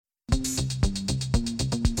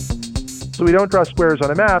So we don't draw squares on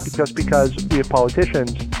a map just because we have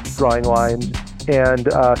politicians drawing lines,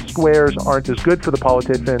 and squares aren't as good for the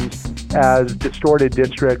politicians as distorted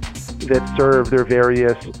districts that serve their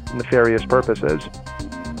various nefarious purposes.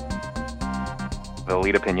 The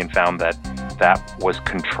lead opinion found that that was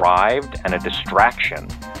contrived and a distraction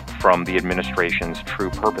from the administration's true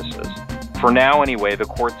purposes. For now, anyway, the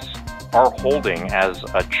courts are holding as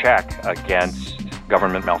a check against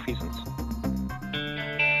government malfeasance.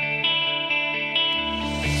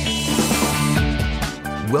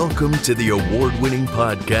 Welcome to the award-winning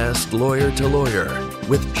podcast, Lawyer to Lawyer,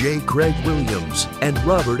 with J. Craig Williams and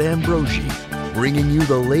Robert Ambrogi, bringing you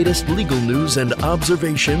the latest legal news and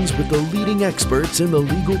observations with the leading experts in the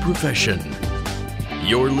legal profession.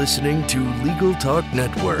 You're listening to Legal Talk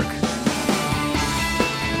Network.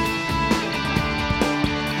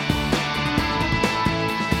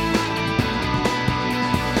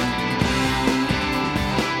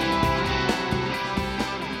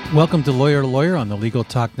 Welcome to Lawyer on the Legal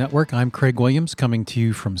Talk Network. I'm Craig Williams, coming to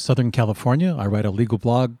you from Southern California. I write a legal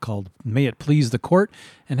blog called May It Please the Court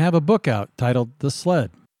and have a book out titled The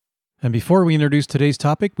Sled. And before we introduce today's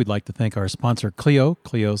topic, we'd like to thank our sponsor, Clio.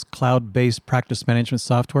 Clio's cloud-based practice management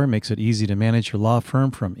software makes it easy to manage your law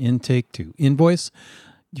firm from intake to invoice.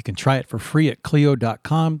 You can try it for free at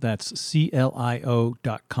Clio.com. That's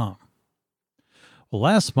CLIO.com. Well,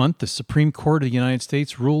 last month, the Supreme Court of the United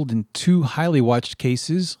States ruled in two highly watched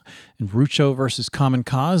cases, in Rucho versus Common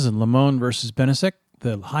Cause and Limon versus Benesek.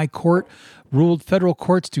 The High Court ruled federal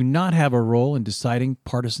courts do not have a role in deciding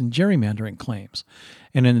partisan gerrymandering claims.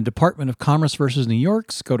 And in the Department of Commerce versus New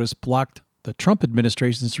York, SCOTUS blocked the Trump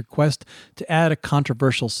administration's request to add a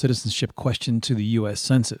controversial citizenship question to the U.S.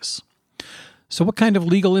 Census. So what kind of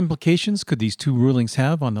legal implications could these two rulings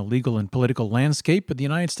have on the legal and political landscape of the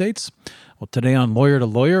United States? Well, today on Lawyer to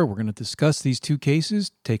Lawyer, we're going to discuss these two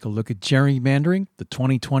cases, take a look at gerrymandering, the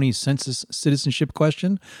 2020 census citizenship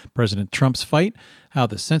question, President Trump's fight, how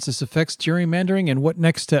the census affects gerrymandering, and what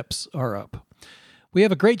next steps are up. We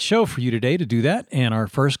have a great show for you today to do that, and our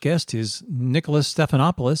first guest is Nicholas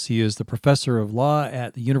Stephanopoulos. He is the professor of law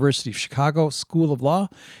at the University of Chicago School of Law.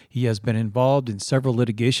 He has been involved in several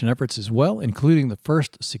litigation efforts as well, including the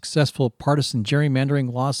first successful partisan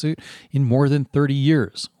gerrymandering lawsuit in more than 30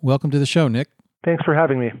 years. Welcome to the show, Nick. Thanks for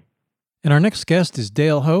having me. And our next guest is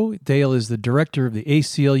Dale Ho. Dale is the director of the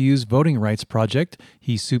ACLU's Voting Rights Project.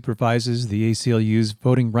 He supervises the ACLU's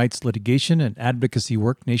voting rights litigation and advocacy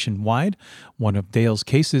work nationwide. One of Dale's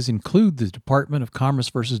cases include the Department of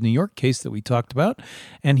Commerce versus New York case that we talked about,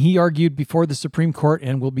 and he argued before the Supreme Court,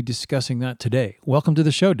 and we'll be discussing that today. Welcome to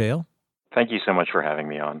the show, Dale. Thank you so much for having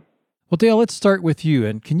me on. Well, Dale, let's start with you.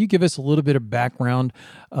 And can you give us a little bit of background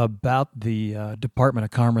about the Department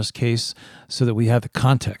of Commerce case so that we have the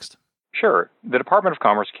context? Sure. The Department of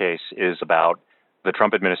Commerce case is about the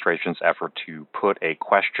Trump administration's effort to put a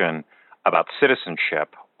question about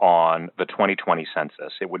citizenship on the 2020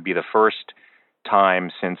 census. It would be the first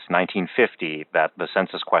time since 1950 that the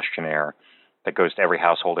census questionnaire that goes to every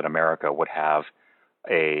household in America would have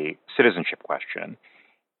a citizenship question.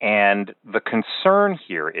 And the concern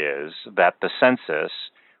here is that the census,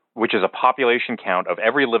 which is a population count of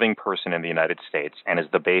every living person in the United States and is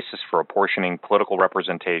the basis for apportioning political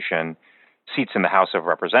representation, seats in the House of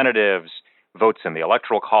Representatives, votes in the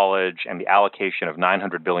Electoral College, and the allocation of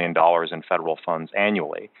 $900 billion in federal funds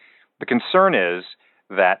annually. The concern is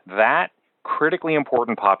that that critically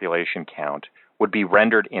important population count would be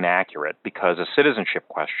rendered inaccurate because a citizenship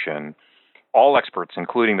question, all experts,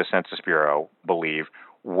 including the Census Bureau, believe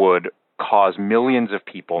would cause millions of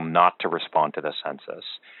people not to respond to the census.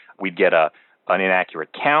 We'd get an inaccurate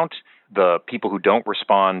count. The people who don't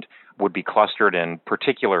respond would be clustered in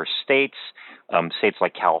particular states, states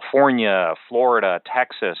like California, Florida,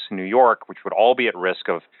 Texas, New York, which would all be at risk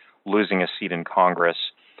of losing a seat in Congress.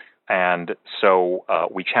 And so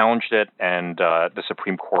we challenged it, and the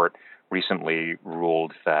Supreme Court recently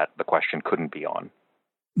ruled that the question couldn't be on.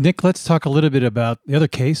 Nick, let's talk a little bit about the other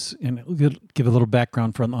case and give a little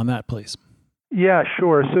background on that, please. Yeah,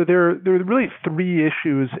 sure. So there are really three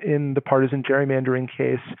issues in the partisan gerrymandering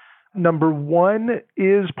case. Number one,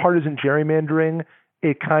 is partisan gerrymandering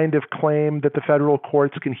a kind of claim that the federal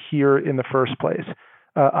courts can hear in the first place?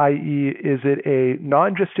 I.e., is it a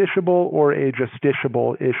non-justiciable or a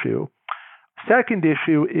justiciable issue? Second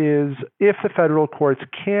issue is, if the federal courts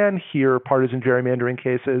can hear partisan gerrymandering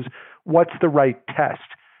cases, what's the right test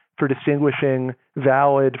for distinguishing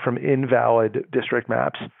valid from invalid district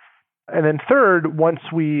maps? And then third, once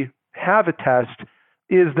we have a test,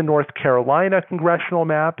 is the North Carolina congressional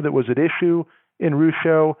map that was at issue in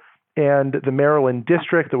Rucho and the Maryland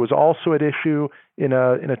district that was also at issue in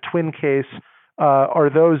a twin case, are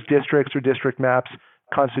those districts or district maps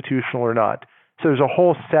constitutional or not? So there's a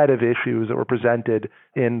whole set of issues that were presented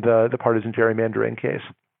in the partisan gerrymandering case.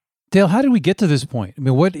 Dale, how did we get to this point? I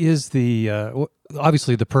mean, what is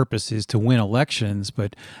obviously the purpose is to win elections,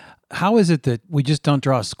 but how is it that we just don't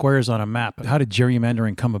draw squares on a map? How did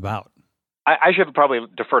gerrymandering come about? I should probably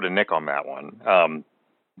defer to Nick on that one.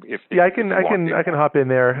 I can hop in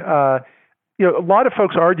there. A lot of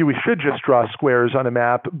folks argue we should just draw squares on a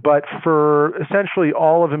map, but for essentially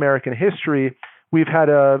all of American history, we've had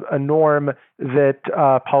a norm that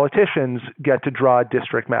politicians get to draw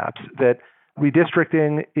district maps, that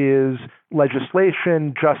redistricting is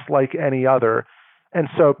legislation just like any other. And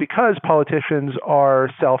so because politicians are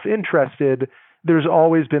self-interested, there's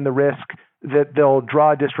always been the risk that they'll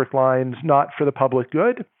draw district lines not for the public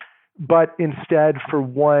good, but instead for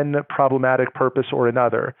one problematic purpose or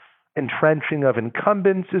another. Entrenching of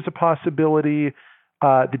incumbents is a possibility.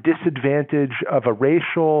 The disadvantage of a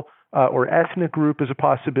racial or ethnic group is a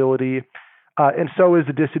possibility. And so is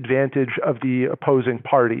the disadvantage of the opposing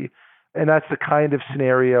party. And that's the kind of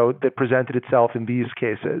scenario that presented itself in these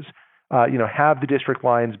cases. Have the district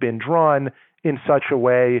lines been drawn in such a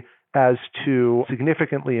way as to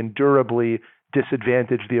significantly and durably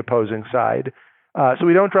disadvantage the opposing side? So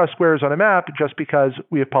we don't draw squares on a map just because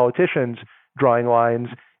we have politicians drawing lines,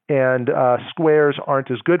 and squares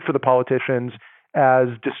aren't as good for the politicians as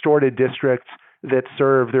distorted districts that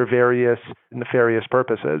serve their various nefarious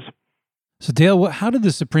purposes. So, Dale, how did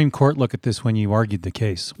the Supreme Court look at this when you argued the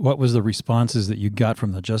case? What was the responses that you got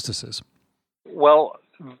from the justices? Well,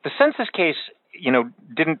 the census case,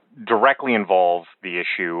 didn't directly involve the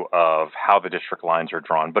issue of how the district lines are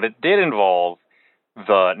drawn, but it did involve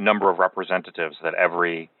the number of representatives that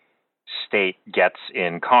every state gets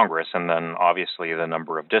in Congress, and then obviously the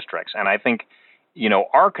number of districts. And I think,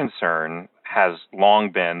 our concern has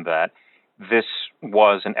long been that this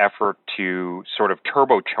was an effort to sort of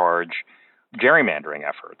turbocharge gerrymandering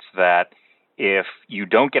efforts, that if you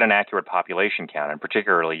don't get an accurate population count, and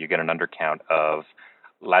particularly you get an undercount of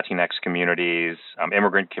Latinx communities,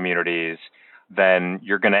 immigrant communities, then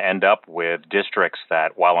you're going to end up with districts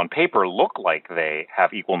that, while on paper look like they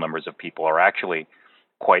have equal numbers of people, are actually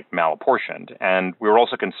quite malapportioned. And we were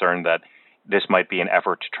also concerned that this might be an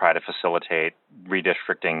effort to try to facilitate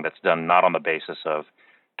redistricting that's done not on the basis of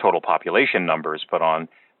total population numbers, but on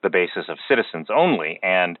the basis of citizens only.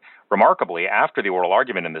 And remarkably, after the oral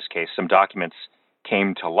argument in this case, some documents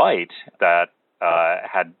came to light that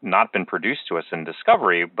had not been produced to us in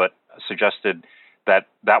discovery, but suggested that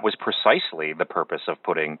that was precisely the purpose of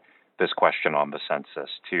putting this question on the census,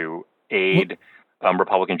 to aid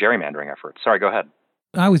Republican gerrymandering efforts. Sorry, go ahead.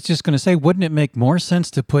 I was just going to say, wouldn't it make more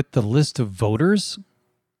sense to put the list of voters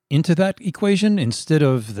into that equation instead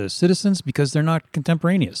of the citizens, because they're not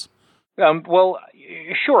contemporaneous? Well,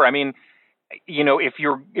 sure. I mean, if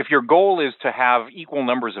your goal is to have equal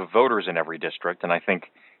numbers of voters in every district, and I think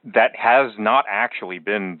that has not actually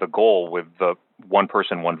been the goal with the one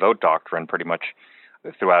person, one vote doctrine pretty much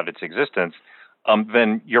throughout its existence,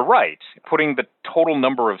 then you're right. Putting the total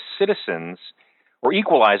number of citizens or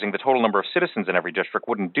equalizing the total number of citizens in every district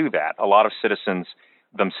wouldn't do that. A lot of citizens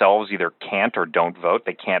themselves either can't or don't vote.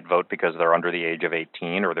 They can't vote because they're under the age of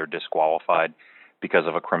 18, or they're disqualified because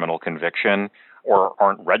of a criminal conviction, or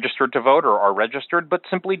aren't registered to vote, or are registered but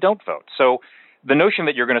simply don't vote. So the notion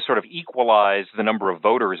that you're going to sort of equalize the number of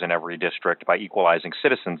voters in every district by equalizing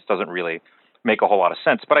citizens doesn't really make a whole lot of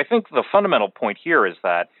sense. But I think the fundamental point here is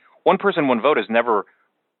that one person, one vote has never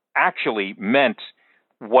actually meant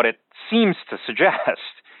what it seems to suggest.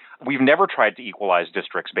 We've never tried to equalize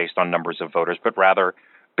districts based on numbers of voters, but rather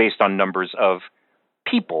based on numbers of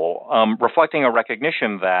people, reflecting a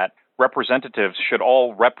recognition that representatives should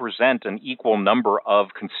all represent an equal number of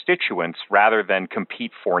constituents rather than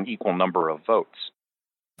compete for an equal number of votes.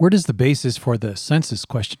 Where does the basis for the census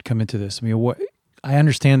question come into this? I mean, I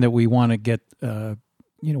understand that we want to get,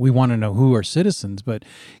 we want to know who are citizens, but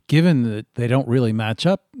given that they don't really match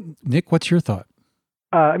up, Nick, what's your thought?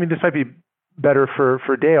 This might be better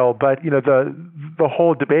for Dale, but the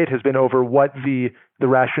whole debate has been over what the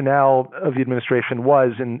rationale of the administration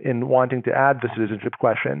was in wanting to add the citizenship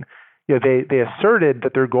question. They asserted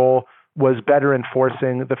that their goal was better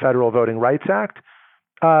enforcing the Federal Voting Rights Act,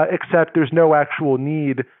 except there's no actual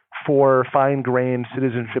need for fine-grained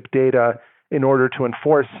citizenship data in order to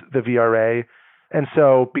enforce the VRA. And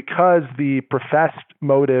so because the professed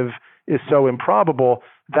motive is so improbable,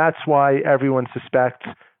 that's why everyone suspects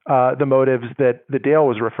the motives that Dale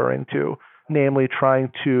was referring to, namely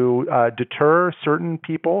trying to deter certain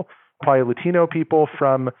people, probably Latino people,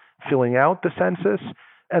 from filling out the census,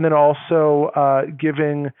 and then also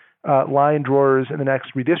giving line drawers in the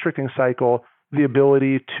next redistricting cycle the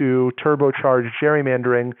ability to turbocharge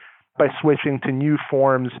gerrymandering by switching to new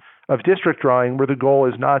forms of district drawing where the goal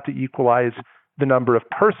is not to equalize the number of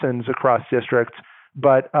persons across districts,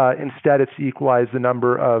 but instead it's to equalize the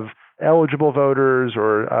number of eligible voters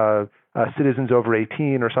or citizens over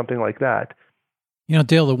 18 or something like that. You know,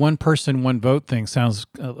 Dale, the one person, one vote thing sounds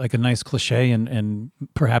like a nice cliche, and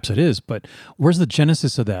perhaps it is, but where's the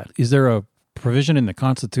genesis of that? Is there a provision in the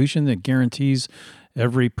Constitution that guarantees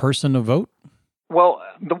every person a vote? Well,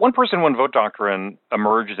 the one person, one vote doctrine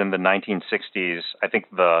emerged in the 1960s. I think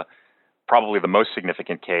probably the most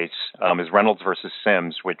significant case is Reynolds versus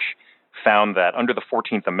Sims, which found that under the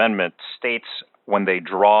 14th Amendment, states, when they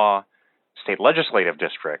draw state legislative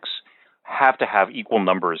districts, have to have equal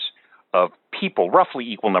numbers of people, roughly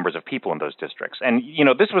equal numbers of people in those districts. And, you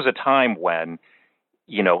know, this was a time when,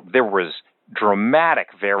 you know, there was dramatic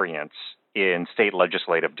variance in state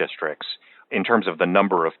legislative districts in terms of the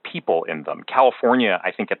number of people in them. California,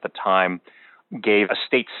 I think at the time, gave a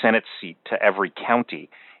state Senate seat to every county.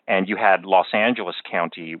 And you had Los Angeles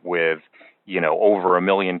County with, you know, over 1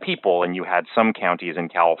 million people, and you had some counties in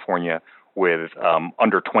California with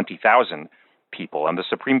under 20,000 people. And the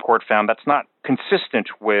Supreme Court found that's not consistent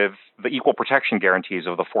with the equal protection guarantees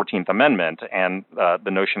of the 14th Amendment and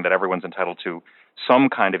the notion that everyone's entitled to some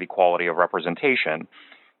kind of equality of representation.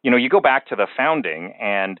 You know, you go back to the founding,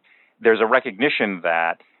 and there's a recognition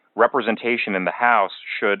that representation in the House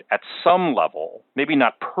should, at some level, maybe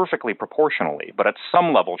not perfectly proportionally, but at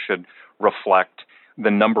some level should reflect the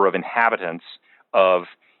number of inhabitants of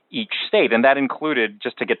each state. And that included,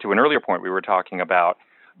 just to get to an earlier point we were talking about,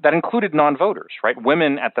 that included non-voters, right?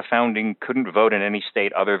 Women at the founding couldn't vote in any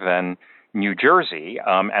state other than New Jersey,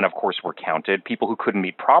 and of course were counted. People who couldn't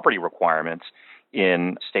meet property requirements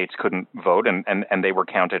in states couldn't vote, and they were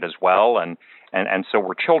counted as well, and so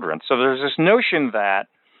were children. So there's this notion that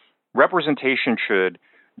representation should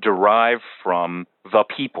derive from the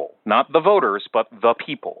people, not the voters, but the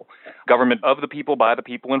people. Government of the people, by the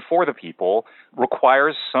people, and for the people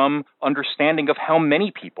requires some understanding of how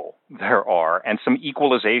many people there are and some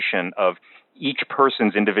equalization of each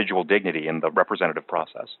person's individual dignity in the representative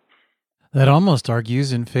process. That almost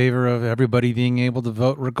argues in favor of everybody being able to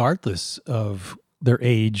vote regardless of their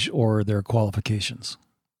age or their qualifications.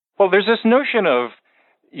 Well, there's this notion of,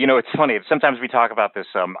 you know, it's funny. Sometimes we talk about this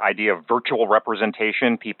idea of virtual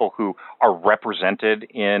representation, people who are represented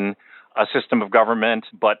in a system of government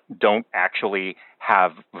but don't actually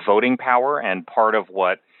have voting power. And part of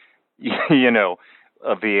what, you know,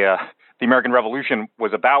 the American Revolution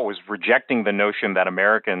was about was rejecting the notion that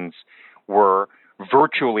Americans were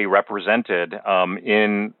virtually represented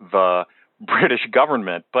in the British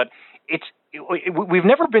government. But we've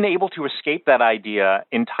never been able to escape that idea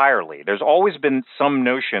entirely. There's always been some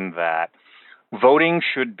notion that voting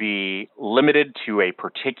should be limited to a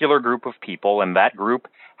particular group of people, and that group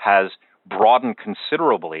has broadened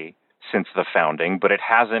considerably since the founding, but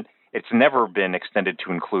it's never been extended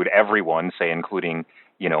to include everyone, say including,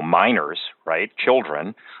 you know, minors, right,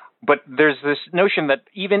 children. But there's this notion that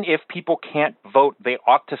even if people can't vote, they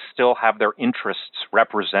ought to still have their interests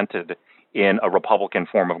represented in a Republican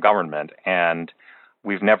form of government, and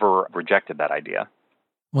we've never rejected that idea.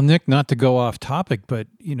 Well, Nick, not to go off topic, but,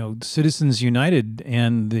 you know, Citizens United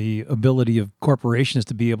and the ability of corporations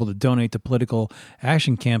to be able to donate to political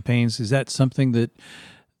action campaigns, is that something that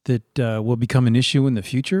will become an issue in the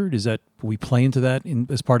future? Will we play into that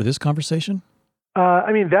as part of this conversation?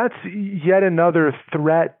 I mean, that's yet another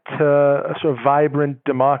threat to a sort of vibrant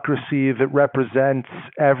democracy that represents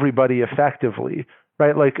everybody effectively.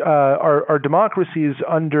 Right, like our democracy is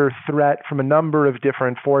under threat from a number of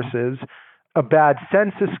different forces. A bad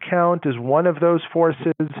census count is one of those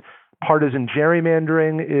forces. Partisan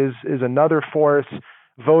gerrymandering is another force.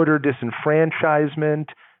 Voter disenfranchisement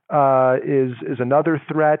is another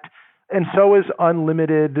threat, and so is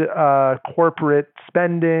unlimited corporate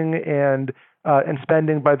spending and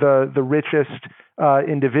spending by the richest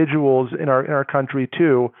individuals in our country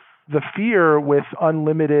too. The fear with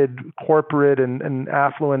unlimited corporate and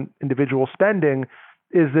affluent individual spending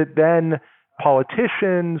is that then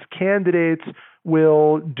politicians, candidates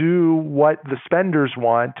will do what the spenders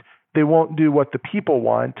want. They won't do what the people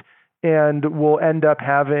want, and we'll end up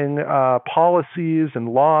having policies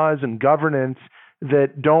and laws and governance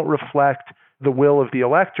that don't reflect the will of the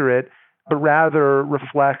electorate, but rather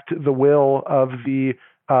reflect the will of the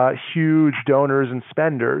huge donors and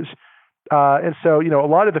spenders. And so, you know, a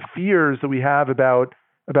lot of the fears that we have about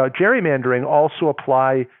gerrymandering also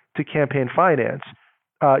apply to campaign finance.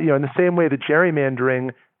 You know, in the same way that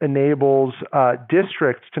gerrymandering enables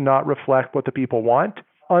districts to not reflect what the people want.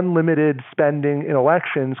 Unlimited spending in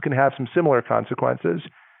elections can have some similar consequences.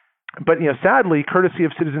 But sadly, courtesy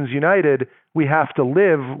of Citizens United, we have to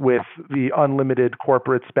live with the unlimited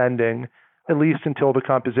corporate spending, at least until the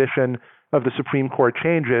composition of the Supreme Court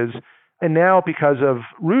changes. And now, because of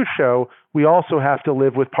Rucho, we also have to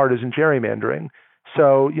live with partisan gerrymandering.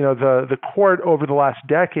 So, the court over the last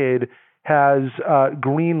decade has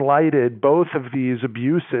green-lighted both of these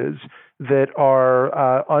abuses that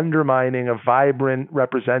are undermining a vibrant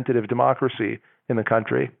representative democracy in the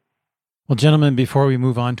country. Well, gentlemen, before we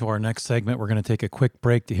move on to our next segment, we're going to take a quick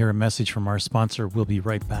break to hear a message from our sponsor. We'll be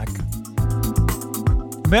right back.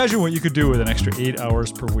 Imagine what you could do with an extra 8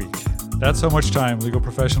 hours per week. That's how much time legal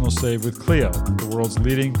professionals save with Clio, the world's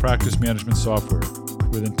leading practice management software.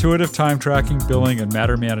 With intuitive time tracking, billing, and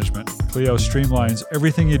matter management, Clio streamlines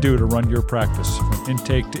everything you do to run your practice, from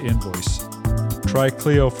intake to invoice. Try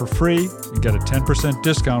Clio for free and get a 10%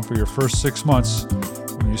 discount for your first 6 months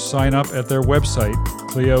when you sign up at their website,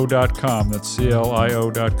 Clio.com, that's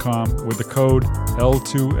CLIO.com, with the code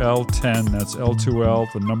L2L10, that's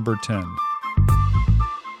L2L, the number 10.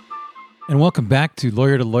 And welcome back to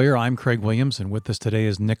Lawyer. I'm Craig Williams, and with us today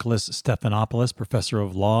is Nicholas Stephanopoulos, professor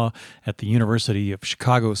of law at the University of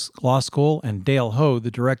Chicago Law School, and Dale Ho,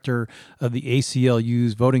 the director of the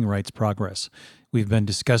ACLU's Voting Rights Progress. We've been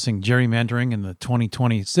discussing gerrymandering and the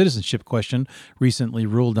 2020 citizenship question recently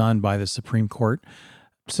ruled on by the Supreme Court.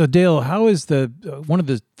 So, Dale, how is one of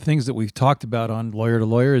the things that we've talked about on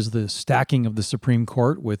Lawyer is the stacking of the Supreme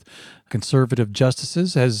Court with conservative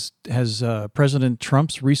justices. Has President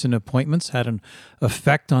Trump's recent appointments had an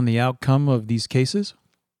effect on the outcome of these cases?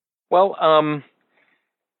 Well,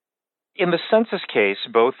 in the census case,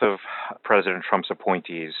 both of President Trump's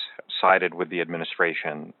appointees sided with the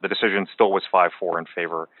administration. The decision still was 5-4 in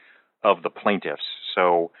favor of the plaintiffs.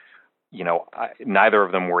 So, neither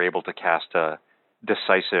of them were able to cast a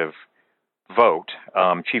decisive vote.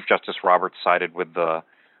 Chief Justice Roberts sided with the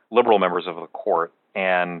liberal members of the court.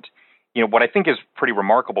 And, what I think is pretty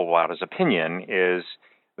remarkable about his opinion is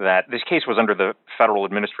that this case was under the Federal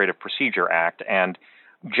Administrative Procedure Act, and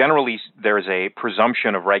generally there's a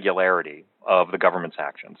presumption of regularity of the government's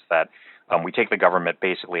actions, that we take the government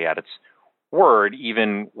basically at its word,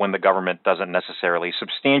 even when the government doesn't necessarily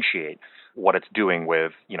substantiate what it's doing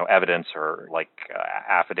with, evidence or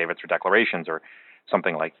affidavits or declarations or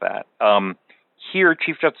something like that. Here,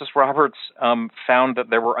 Chief Justice Roberts found that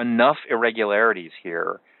there were enough irregularities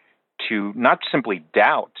here to not simply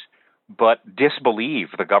doubt, but disbelieve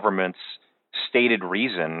the government's stated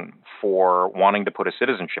reason for wanting to put a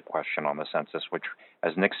citizenship question on the census, which,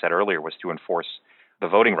 as Nick said earlier, was to enforce the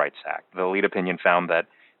Voting Rights Act. The lead opinion found that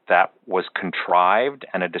that was contrived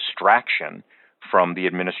and a distraction from the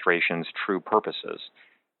administration's true purposes.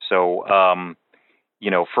 So,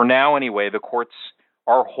 for now anyway, the courts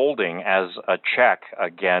are holding as a check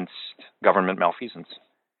against government malfeasance.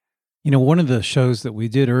 One of the shows that we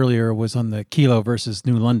did earlier was on the Kelo versus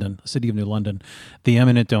New London, City of New London, the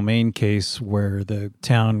eminent domain case where the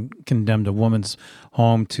town condemned a woman's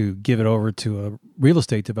home to give it over to a real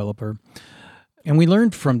estate developer. And we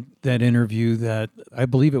learned from that interview that I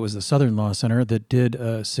believe it was the Southern Law Center that did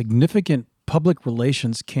a significant public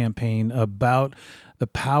relations campaign about the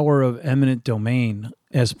power of eminent domain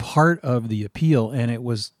as part of the appeal. And it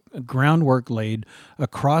was groundwork laid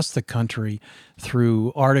across the country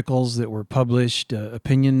through articles that were published,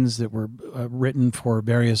 opinions that were written for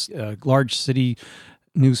various large city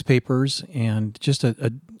newspapers, and just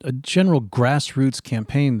a general grassroots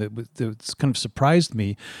campaign that's kind of surprised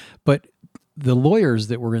me. But the lawyers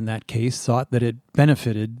that were in that case thought that it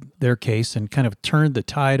benefited their case and kind of turned the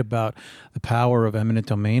tide about the power of eminent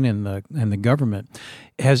domain and the government.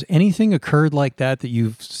 Has anything occurred like that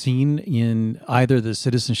you've seen in either the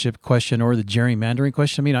citizenship question or the gerrymandering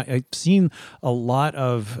question? I mean, I've seen a lot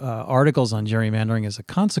of articles on gerrymandering as a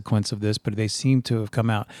consequence of this, but they seem to have come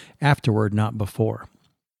out afterward, not before.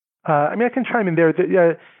 I can chime in there.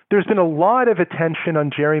 There's been a lot of attention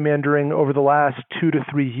on gerrymandering over the last 2 to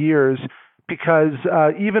 3 years, because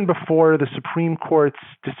even before the Supreme Court's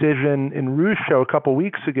decision in Rucho a couple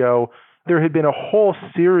weeks ago, there had been a whole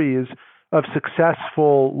series of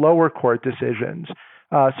successful lower court decisions.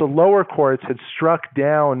 So lower courts had struck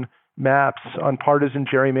down maps on partisan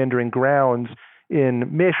gerrymandering grounds in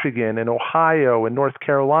Michigan and Ohio and North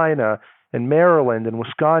Carolina and Maryland and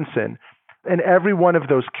Wisconsin. And every one of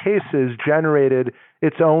those cases generated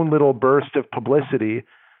its own little burst of publicity.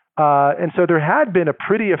 And so there had been a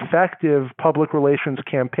pretty effective public relations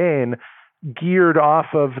campaign geared off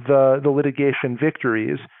of the litigation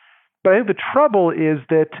victories. But I think the trouble is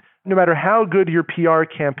that no matter how good your PR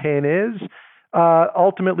campaign is,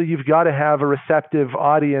 ultimately you've got to have a receptive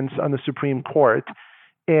audience on the Supreme Court.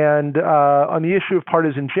 And on the issue of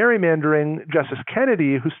partisan gerrymandering, Justice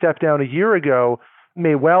Kennedy, who stepped down a year ago,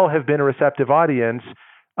 may well have been a receptive audience.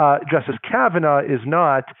 Justice Kavanaugh is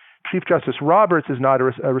not. Chief Justice Roberts is not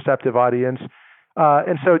a receptive audience.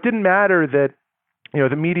 And so it didn't matter that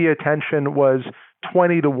the media attention was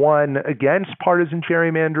 20-1 against partisan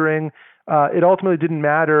gerrymandering. It ultimately didn't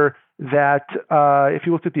matter that if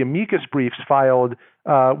you looked at the amicus briefs filed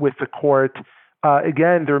with the court,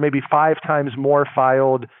 again, there were maybe 5 times more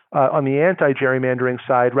filed on the anti-gerrymandering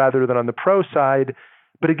side rather than on the pro side.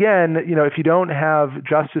 But again, if you don't have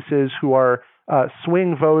justices who are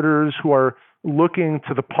swing voters, who are looking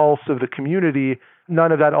to the pulse of the community,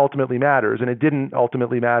 none of that ultimately matters. And it didn't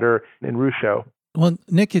ultimately matter in Rucho. Well,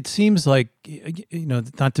 Nick, it seems like,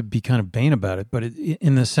 not to be kind of vain about it, but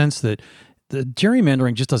in the sense that the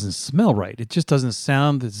gerrymandering just doesn't smell right. It just doesn't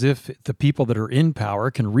sound as if the people that are in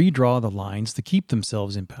power can redraw the lines to keep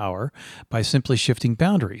themselves in power by simply shifting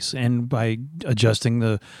boundaries and by adjusting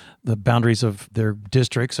the boundaries of their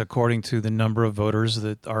districts according to the number of voters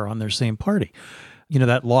that are on their same party.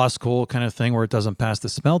 That law school kind of thing where it doesn't pass the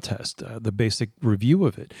smell test, the basic review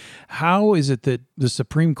of it. How is it that the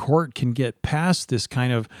Supreme Court can get past this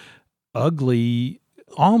kind of ugly,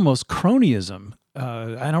 almost cronyism?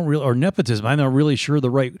 Or nepotism. I'm not really sure the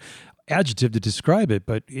right adjective to describe it,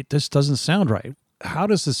 but it just doesn't sound right. How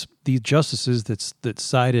does these justices that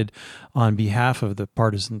sided on behalf of the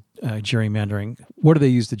partisan gerrymandering, what do they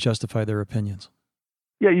use to justify their opinions?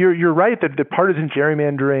 Yeah, you're right that the partisan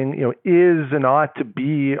gerrymandering, is and ought to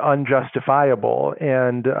be unjustifiable,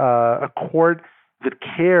 and a court that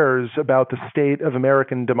cares about the state of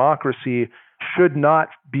American democracy should not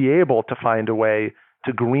be able to find a way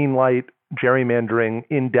to greenlight gerrymandering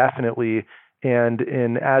indefinitely and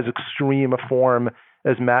in as extreme a form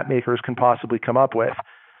as map makers can possibly come up with.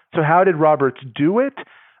 So how did Roberts do it?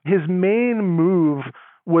 His main move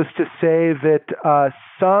was to say that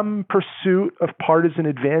some pursuit of partisan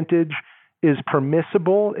advantage is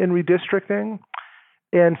permissible in redistricting.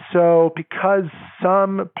 And so because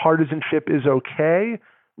some partisanship is okay,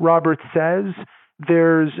 Roberts says,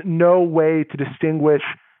 there's no way to distinguish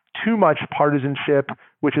too much partisanship,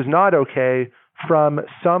 which is not okay, from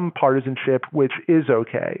some partisanship, which is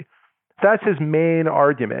okay. That's his main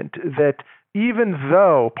argument, that even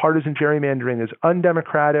though partisan gerrymandering is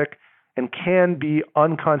undemocratic and can be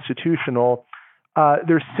unconstitutional,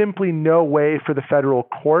 there's simply no way for the federal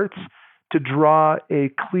courts to draw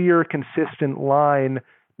a clear, consistent line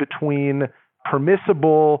between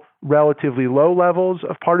permissible, relatively low levels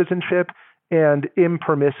of partisanship and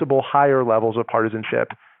impermissible higher levels of partisanship.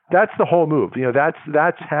 That's the whole move.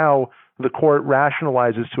 That's how the court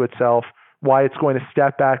rationalizes to itself why it's going to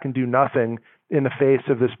step back and do nothing in the face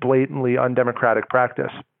of this blatantly undemocratic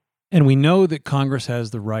practice. And we know that Congress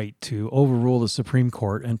has the right to overrule the Supreme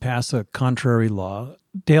Court and pass a contrary law.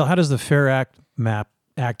 Dale, how does the FAIR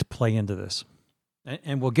Act play into this?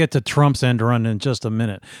 And we'll get to Trump's end run in just a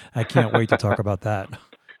minute. I can't wait to talk about that.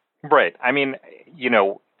 Right.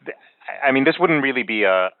 This wouldn't really be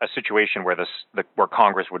a situation where where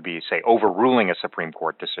Congress would be, say, overruling a Supreme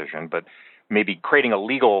Court decision, but maybe creating a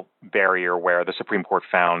legal barrier where the Supreme Court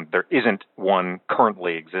found there isn't one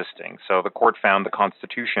currently existing. So the court found the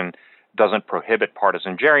Constitution doesn't prohibit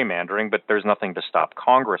partisan gerrymandering, but there's nothing to stop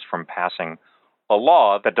Congress from passing a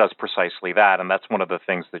law that does precisely that. And that's one of the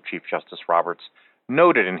things that Chief Justice Roberts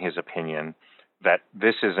noted in his opinion, that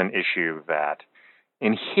this is an issue that,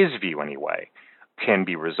 in his view anyway, can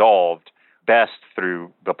be resolved best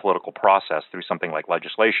through the political process, through something like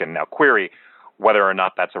legislation. Now, query whether or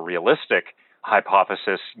not that's a realistic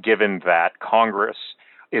hypothesis, given that Congress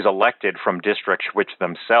is elected from districts which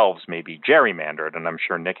themselves may be gerrymandered, and I'm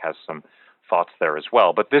sure Nick has some thoughts there as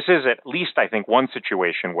well. But this is at least, I think, one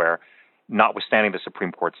situation where, notwithstanding the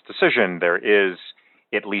Supreme Court's decision, there is,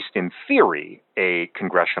 at least in theory, a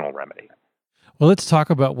congressional remedy. Well, let's talk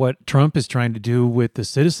about what Trump is trying to do with the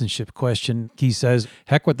citizenship question. He says,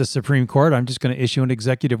 heck with the Supreme Court, I'm just going to issue an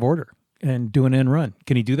executive order and do an end run.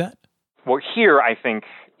 Can he do that? Well, here I think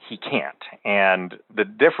he can't. And the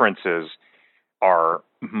differences are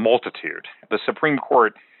multitude. The Supreme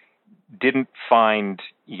Court didn't find,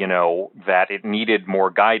 that it needed more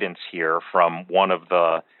guidance here from one of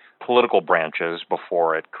the political branches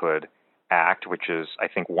before it could act, which is, I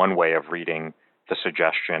think, one way of reading the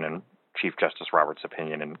suggestion in Chief Justice Roberts'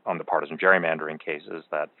 opinion on the partisan gerrymandering cases,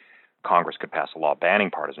 that Congress could pass a law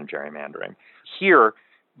banning partisan gerrymandering. Here,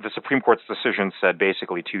 the Supreme Court's decision said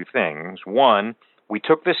basically two things. One, we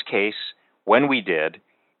took this case when we did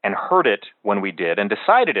and heard it when we did and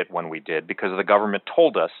decided it when we did because the government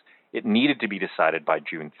told us it needed to be decided by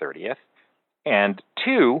June 30th. And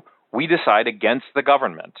two, we decide against the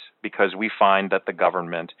government because we find that the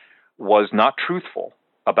government was not truthful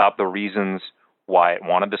about the reasons why it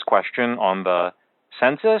wanted this question on the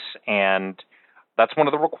census. And that's one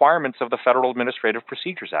of the requirements of the Federal Administrative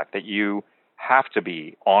Procedures Act, that you have to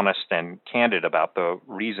be honest and candid about the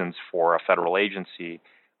reasons for a federal agency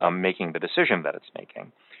making the decision that it's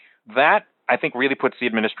making. That, I think, really puts the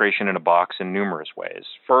administration in a box in numerous ways.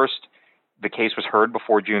 First, the case was heard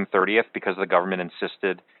before June 30th because the government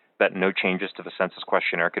insisted that no changes to the census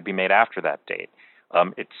questionnaire could be made after that date.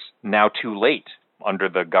 It's now too late under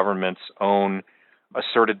the government's own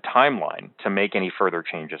asserted timeline to make any further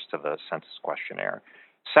changes to the census questionnaire.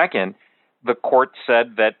 Second, the court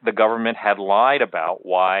said that the government had lied about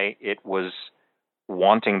why it was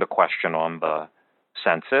wanting the question on the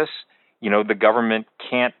census. The government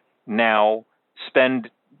can't now spend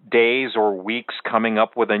days or weeks coming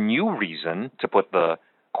up with a new reason to put the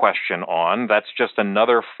question on. That's just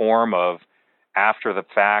another form of after the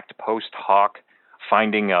fact, post hoc,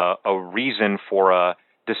 finding a reason for a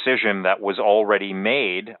decision that was already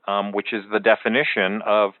made, which is the definition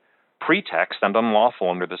of pretext and unlawful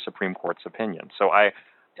under the Supreme Court's opinion. So I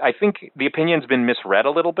think the opinion's been misread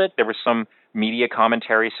a little bit. There was some media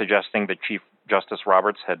commentary suggesting that Chief Justice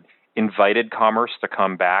Roberts had invited Commerce to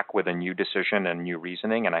come back with a new decision and new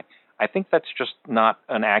reasoning, and I think that's just not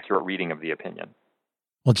an accurate reading of the opinion.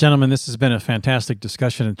 Well, gentlemen, this has been a fantastic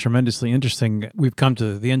discussion and tremendously interesting. We've come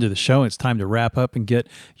to the end of the show. It's time to wrap up and get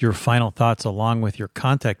your final thoughts along with your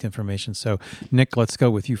contact information. So, Nick, let's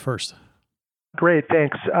go with you first. Great,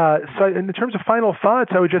 thanks. So in terms of final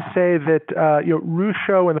thoughts, I would just say that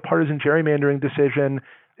Rucho and the partisan gerrymandering decision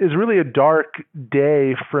is really a dark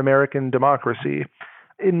day for American democracy.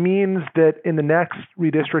 It means that in the next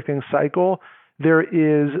redistricting cycle, there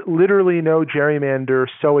is literally no gerrymander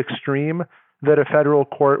so extreme that a federal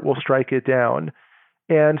court will strike it down.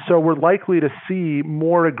 And so we're likely to see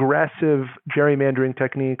more aggressive gerrymandering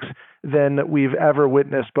techniques than we've ever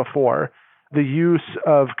witnessed before. The use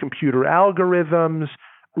of computer algorithms,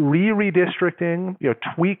 redistricting,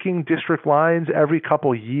 tweaking district lines every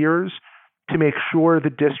couple years to make sure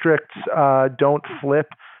the districts don't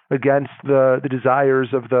flip against the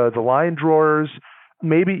desires of the line drawers,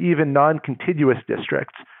 maybe even non-contiguous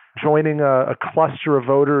districts, joining a cluster of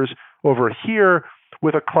voters over here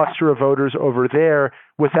with a cluster of voters over there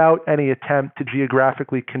without any attempt to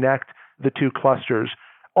geographically connect the two clusters.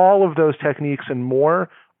 All of those techniques and more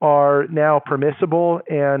are now permissible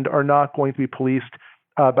and are not going to be policed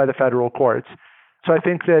by the federal courts. So I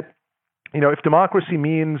think that, if democracy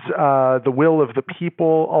means the will of the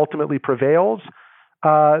people ultimately prevails,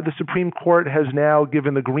 the Supreme Court has now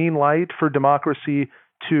given the green light for democracy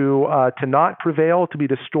to not prevail, to be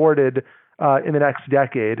distorted in the next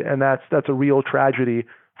decade, and that's a real tragedy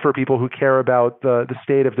for people who care about the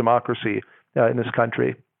state of democracy in this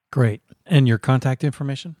country. Great. And your contact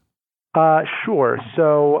information? Sure.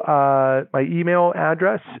 So my email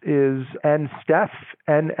address is nsteph,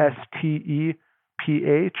 nsteph,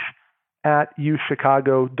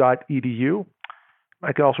 @uchicago.edu.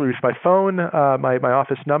 I can also reach my phone. My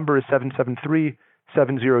office number is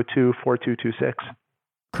 773-702-4226.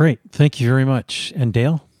 Great. Thank you very much. And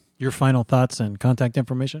Dale, your final thoughts and contact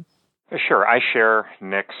information? Sure. I share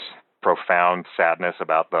Nick's profound sadness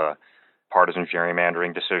about the partisan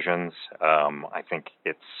gerrymandering decisions. I think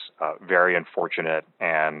it's very unfortunate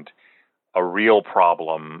and a real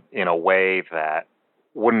problem in a way that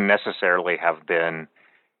wouldn't necessarily have been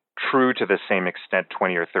true to the same extent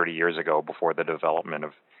 20 or 30 years ago before the development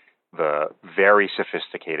of the very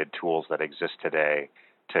sophisticated tools that exist today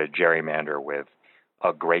to gerrymander with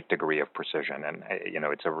a great degree of precision. And,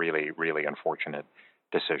 it's a really, really unfortunate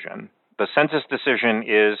decision. The census decision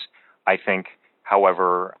is, I think,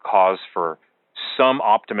 however, cause for some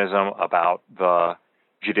optimism about the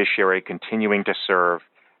judiciary continuing to serve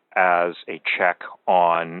as a check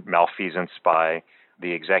on malfeasance by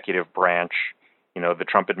the executive branch. The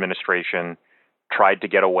Trump administration tried to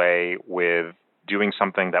get away with doing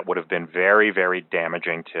something that would have been very, very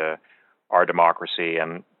damaging to our democracy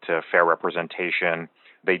and to fair representation.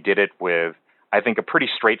 They did it with, I think, a pretty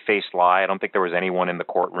straight-faced lie. I don't think there was anyone in the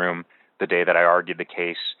courtroom the day that I argued the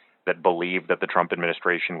case that believed that the Trump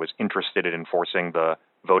administration was interested in enforcing the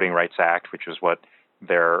Voting Rights Act, which is what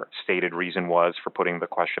their stated reason was for putting the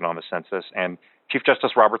question on the census. And Chief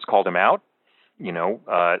Justice Roberts called him out,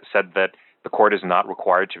 said that the court is not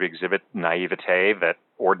required to exhibit naivete that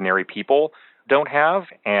ordinary people don't have.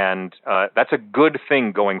 And that's a good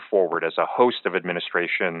thing going forward as a host of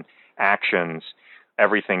administration actions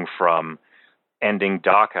everything from ending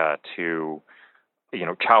DACA to,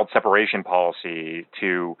 child separation policy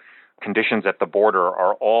to conditions at the border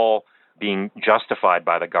are all being justified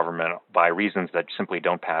by the government by reasons that simply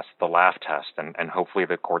don't pass the laugh test. And hopefully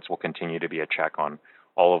the courts will continue to be a check on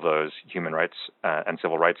all of those human rights and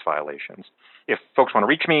civil rights violations. If folks want to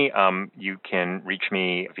reach me, you can reach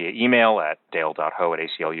me via email at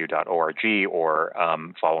dale.ho@aclu.org or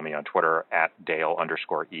follow me on Twitter at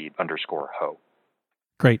Dale_E_ho.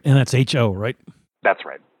 Great. And that's H-O, right? That's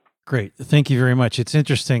right. Great. Thank you very much. It's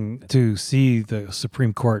interesting to see the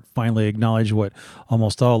Supreme Court finally acknowledge what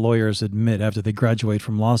almost all lawyers admit after they graduate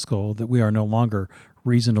from law school, that we are no longer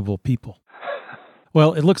reasonable people.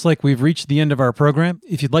 Well, it looks like we've reached the end of our program.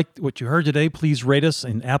 If you'd like what you heard today, please rate us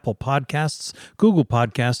in Apple Podcasts, Google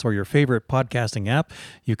Podcasts, or your favorite podcasting app.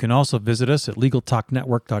 You can also visit us at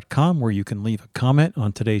LegalTalkNetwork.com, where you can leave a comment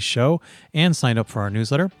on today's show and sign up for our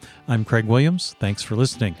newsletter. I'm Craig Williams. Thanks for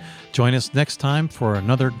listening. Join us next time for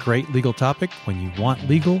another great legal topic. When you want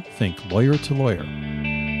legal, think lawyer to lawyer.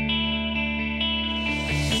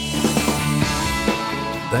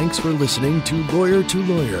 Thanks for listening to Lawyer,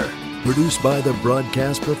 produced by the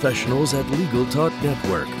broadcast professionals at Legal Talk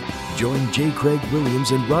Network. Join J. Craig Williams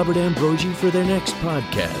and Robert Ambrogi for their next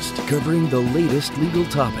podcast covering the latest legal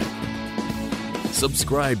topic.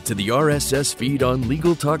 Subscribe to the RSS feed on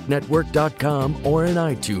LegalTalkNetwork.com or in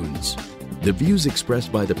iTunes. The views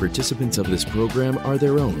expressed by the participants of this program are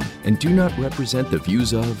their own and do not represent the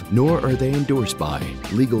views of, nor are they endorsed by,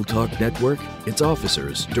 Legal Talk Network, its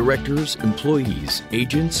officers, directors, employees,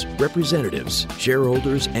 agents, representatives,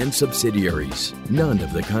 shareholders, and subsidiaries. None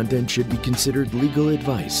of the content should be considered legal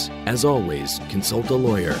advice. As always, consult a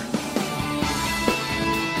lawyer.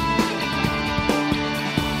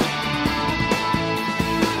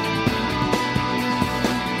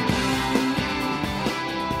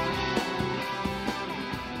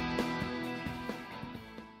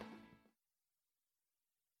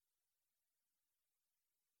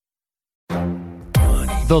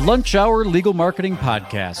 The Lunch Hour Legal Marketing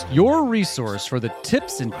Podcast, your resource for the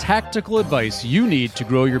tips and tactical advice you need to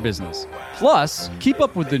grow your business. Plus, keep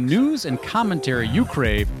up with the news and commentary you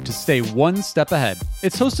crave to stay one step ahead.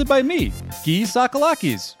 It's hosted by me, Guy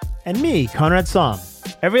Sakalakis. And me, Conrad Somm.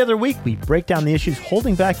 Every other week, we break down the issues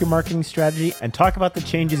holding back your marketing strategy and talk about the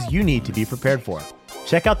changes you need to be prepared for.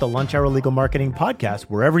 Check out the Lunch Hour Legal Marketing Podcast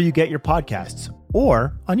wherever you get your podcasts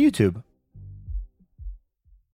or on YouTube.